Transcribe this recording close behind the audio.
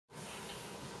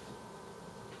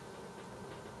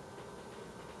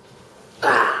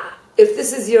If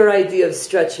this is your idea of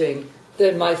stretching,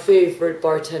 then my favorite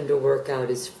bartender workout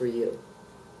is for you.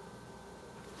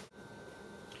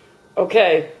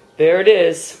 Okay, there it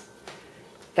is.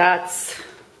 That's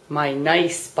my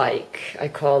nice bike. I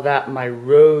call that my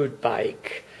road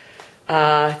bike.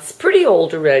 It's pretty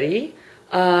old already.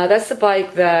 That's the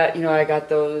bike that, I got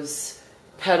those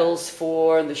pedals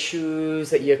for and the shoes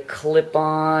that you clip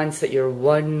on so that you're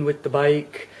one with the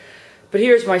bike. But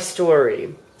here's my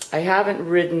story. I haven't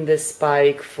ridden this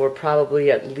bike for probably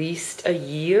at least a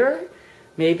year,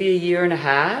 maybe a year and a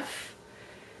half.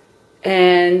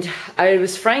 And I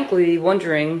was frankly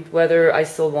wondering whether I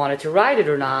still wanted to ride it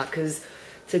or not, because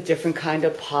it's a different kind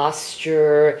of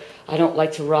posture. I don't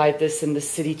like to ride this in the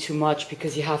city too much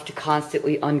because you have to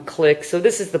constantly unclick. So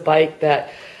this is the bike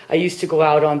that I used to go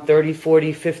out on 30,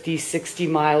 40, 50,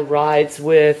 60-mile rides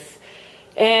with.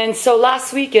 And so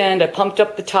last weekend I pumped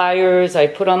up the tires, I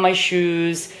put on my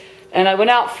shoes, and I went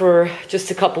out for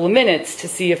just a couple of minutes to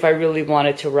see if I really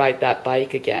wanted to ride that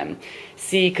bike again.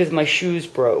 See, because my shoes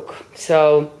broke.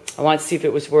 So I wanted to see if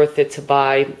it was worth it to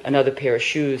buy another pair of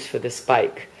shoes for this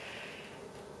bike.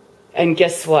 And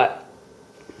guess what?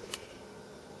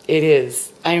 It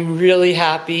is. I'm really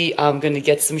happy. I'm going to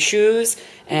get some shoes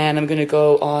and I'm going to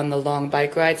go on the long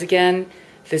bike rides again.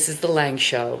 This is The Lang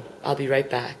Show. I'll be right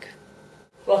back.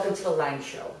 Welcome to The Lang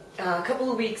Show. A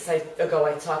couple of weeks ago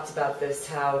I talked about this,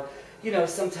 how,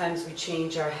 sometimes we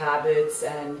change our habits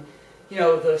and,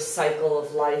 the cycle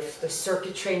of life, the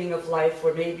circuit training of life,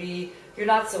 where maybe you're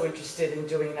not so interested in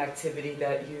doing an activity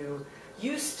that you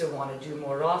used to want to do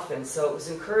more often. So it was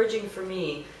encouraging for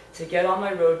me to get on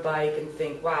my road bike and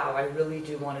think, wow, I really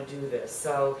do want to do this.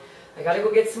 So I got to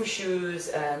go get some shoes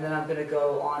and then I'm going to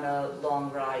go on a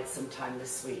long ride sometime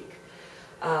this week.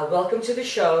 Welcome to the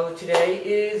show. Today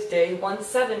is day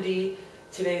 170.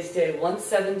 Today's day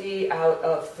 170 out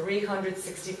of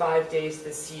 365 days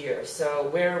this year. So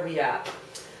where are we at?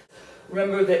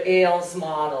 Remember the AILS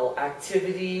model: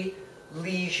 activity,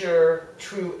 leisure,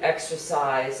 true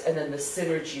exercise, and then the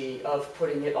synergy of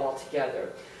putting it all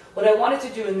together. What I wanted to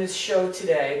do in this show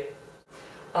today,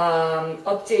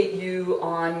 update you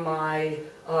on my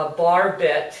bar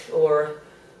bet or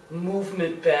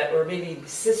movement bet, or maybe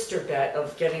sister bet,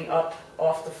 of getting up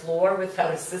off the floor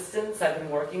without assistance. I've been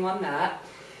working on that.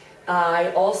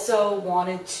 I also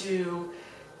wanted to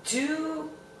do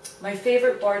my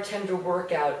favorite bartender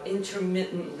workout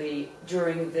intermittently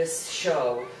during this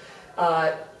show,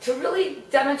 to really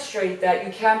demonstrate that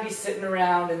you can be sitting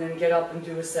around and then get up and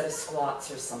do a set of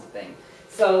squats or something.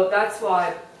 So that's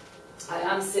why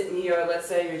I'm sitting here. Let's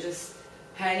say you're just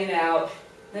hanging out,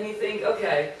 then you think,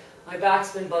 okay, my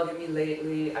back's been bugging me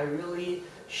lately. I really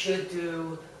should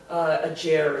do a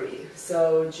Jerry.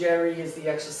 So Jerry is the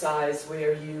exercise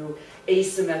where you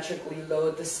asymmetrically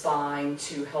load the spine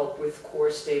to help with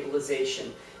core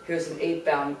stabilization. Here's an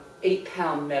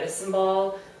 8-pound medicine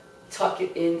ball. Tuck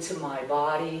it into my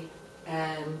body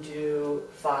and do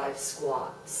 5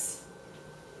 squats.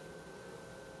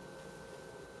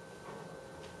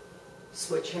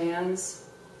 Switch hands.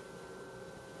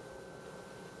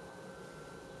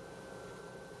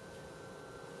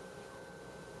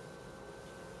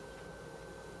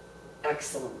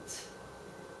 Excellent.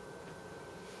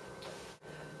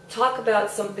 Talk about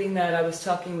something that I was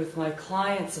talking with my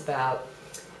clients about,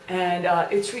 and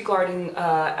it's regarding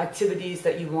activities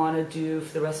that you want to do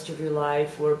for the rest of your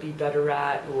life or be better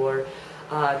at, or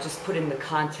just put in the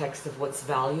context of what's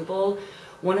valuable.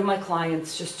 One of my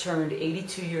clients just turned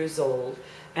 82 years old,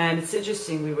 and it's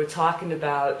interesting, we were talking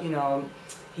about,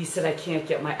 he said, I can't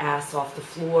get my ass off the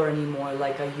floor anymore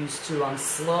like I used to. I'm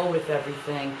slow with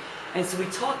everything. And so we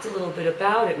talked a little bit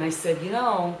about it, and I said,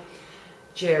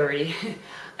 Jerry,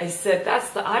 I said,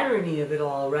 that's the irony of it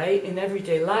all, right? In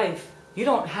everyday life, you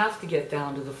don't have to get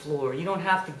down to the floor. You don't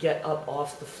have to get up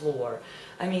off the floor.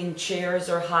 I mean, chairs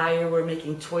are higher. We're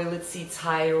making toilet seats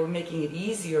higher. We're making it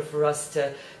easier for us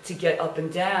to get up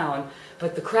and down.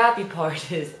 But the crappy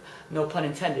part is, no pun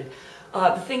intended,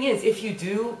 the thing is, if you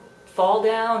do fall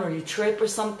down or you trip or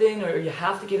something, or you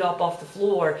have to get up off the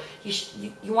floor,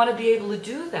 you want to be able to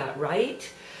do that,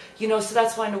 right? So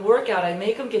that's why in a workout I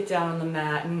make them get down on the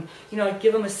mat, and I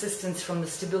give them assistance from the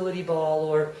stability ball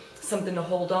or something to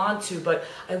hold on to, but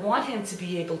I want him to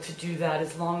be able to do that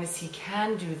as long as he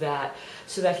can do that,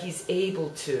 so that he's able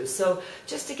to. So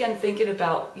just again thinking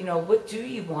about, what do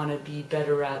you want to be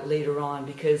better at later on,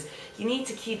 because you need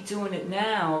to keep doing it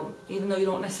now, even though you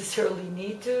don't necessarily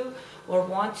need to or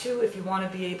want to, if you want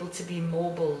to be able to be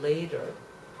mobile later.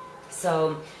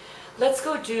 So let's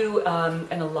go do an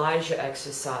Elijah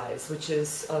exercise, which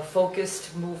is a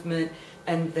focused movement,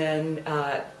 and then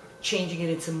changing it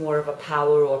into more of a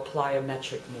power or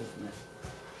plyometric movement.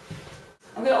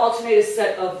 I'm going to alternate a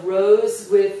set of rows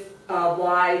with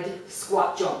wide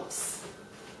squat jumps.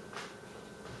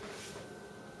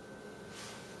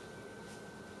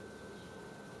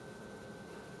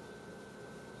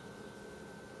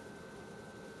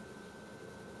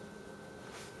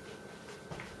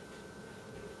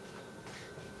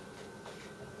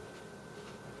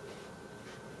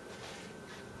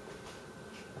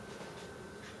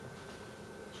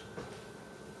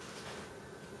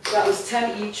 That was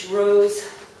 10 each rows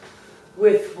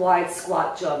with wide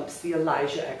squat jumps, the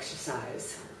Elijah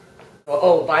exercise.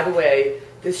 Oh, by the way,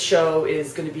 this show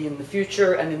is going to be in the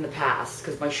future and in the past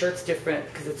because my shirt's different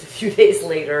because it's a few days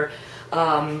later.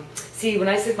 See, when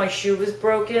I said my shoe was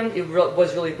broken, it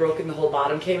was really broken. The whole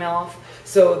bottom came off.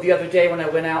 So the other day when I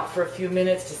went out for a few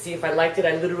minutes to see if I liked it,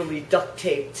 I literally duct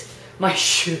taped my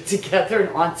shoe together and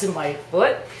onto my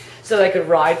foot so that I could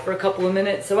ride for a couple of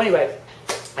minutes. So anyway,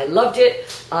 I loved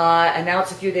it, and now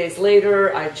it's a few days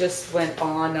later. I just went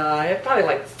on probably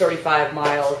like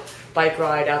 35-mile bike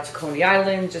ride out to Coney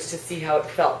Island just to see how it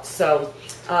felt. So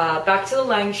back to the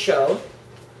Lang Show.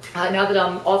 Now that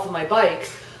I'm off of my bike,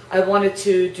 I wanted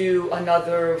to do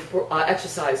another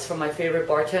exercise from my favorite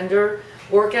bartender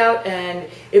workout, and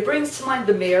it brings to mind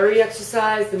the Mary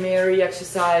exercise. The Mary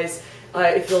exercise,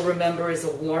 if you'll remember, is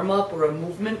a warm-up or a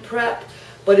movement prep.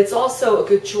 But it's also a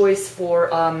good choice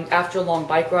for after a long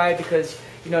bike ride because,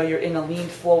 you know, you're in a lean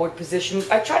forward position.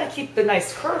 I try to keep the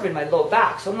nice curve in my low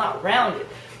back, so I'm not rounded.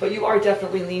 But you are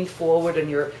definitely leaned forward and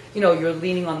you're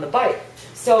leaning on the bike.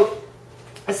 So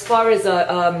as far as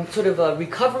a sort of a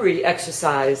recovery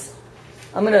exercise,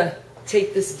 I'm going to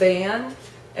take this band,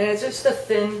 and it's just a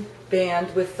thin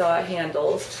band with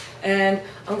handles. And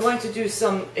I'm going to do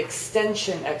some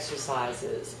extension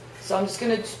exercises. So I'm just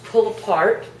going to pull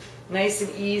apart, nice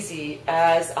and easy,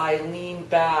 as I lean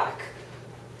back,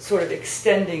 sort of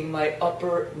extending my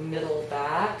upper middle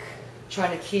back,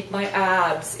 trying to keep my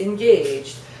abs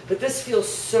engaged. But this feels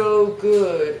so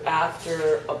good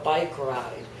after a bike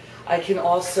ride. I can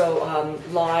also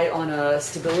lie on a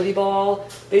stability ball,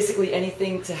 basically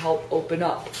anything to help open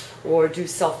up, or do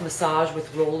self-massage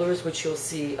with rollers, which you'll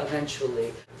see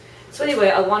eventually. So anyway,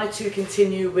 I wanted to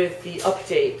continue with the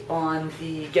update on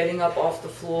the getting up off the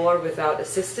floor without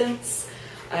assistance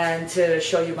and to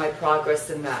show you my progress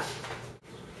in that.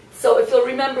 So if you'll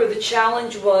remember, the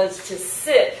challenge was to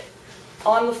sit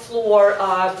on the floor,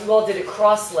 we all did it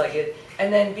cross-legged,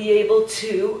 and then be able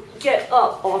to get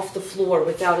up off the floor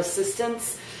without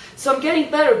assistance. So I'm getting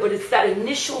better, but it's that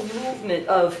initial movement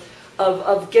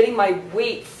of getting my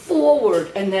weight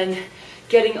forward and then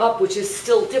getting up, which is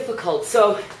still difficult.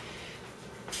 So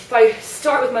if I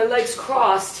start with my legs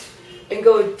crossed and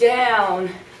go down,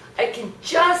 I can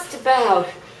just about,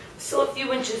 still a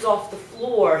few inches off the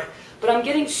floor, but I'm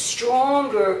getting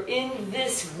stronger in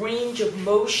this range of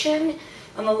motion.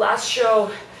 On the last show,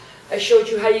 I showed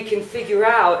you how you can figure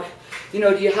out, do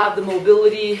you have the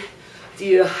mobility? Do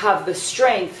you have the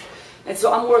strength? And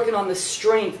so I'm working on the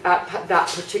strength at that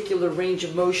particular range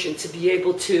of motion to be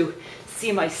able to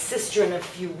see my sister in a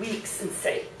few weeks and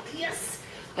say, yes,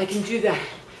 I can do that.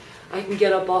 I can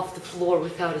get up off the floor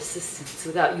without assistance,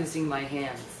 without using my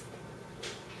hands.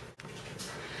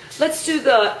 Let's do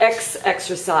the X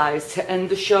exercise to end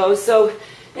the show. So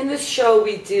in this show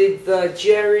we did the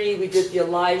Jerry, we did the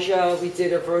Elijah, we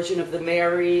did a version of the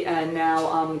Mary, and now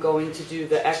I'm going to do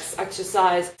the X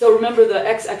exercise. So remember, the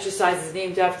X exercise is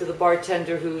named after the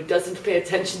bartender who doesn't pay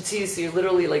attention to you, so you're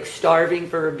literally like starving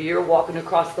for a beer walking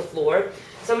across the floor.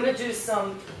 So I'm going to do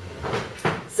some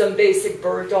basic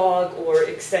bird dog or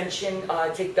extension.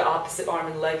 Take the opposite arm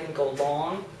and leg and go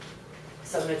long.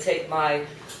 So I'm going to take my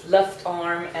left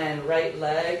arm and right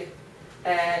leg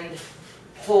and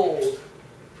hold.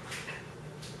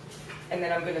 And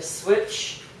then I'm going to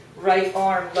switch, right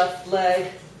arm, left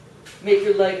leg. Make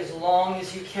your leg as long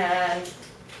as you can.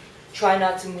 Try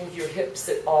not to move your hips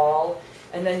at all.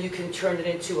 And then you can turn it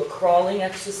into a crawling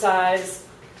exercise.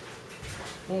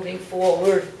 Moving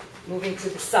forward, moving to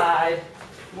the side,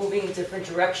 moving in different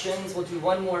directions. We'll do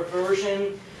one more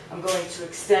version. I'm going to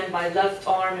extend my left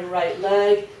arm and right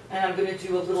leg, and I'm going to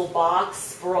do a little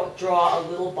box, draw a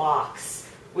little box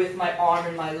with my arm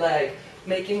and my leg,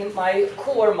 making my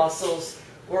core muscles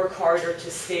work harder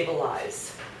to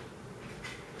stabilize.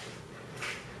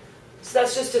 So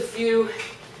that's just a few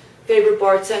favorite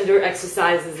bartender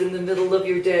exercises in the middle of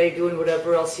your day, doing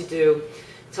whatever else you do.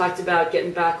 Talked about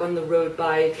getting back on the road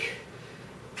bike,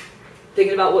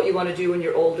 thinking about what you want to do when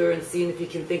you're older, and seeing if you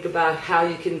can think about how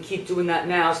you can keep doing that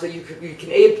now so that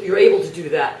you're able to do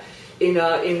that in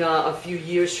a few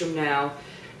years from now.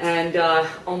 And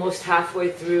almost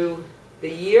halfway through the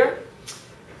year.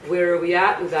 Where are we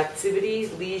at with activity,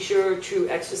 leisure, true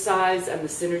exercise, and the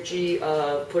synergy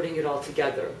of putting it all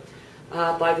together?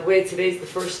 By the way, today's the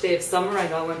first day of summer. I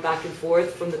know I went back and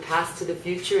forth from the past to the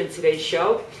future in today's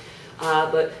show.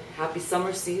 But happy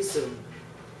summer. See you soon.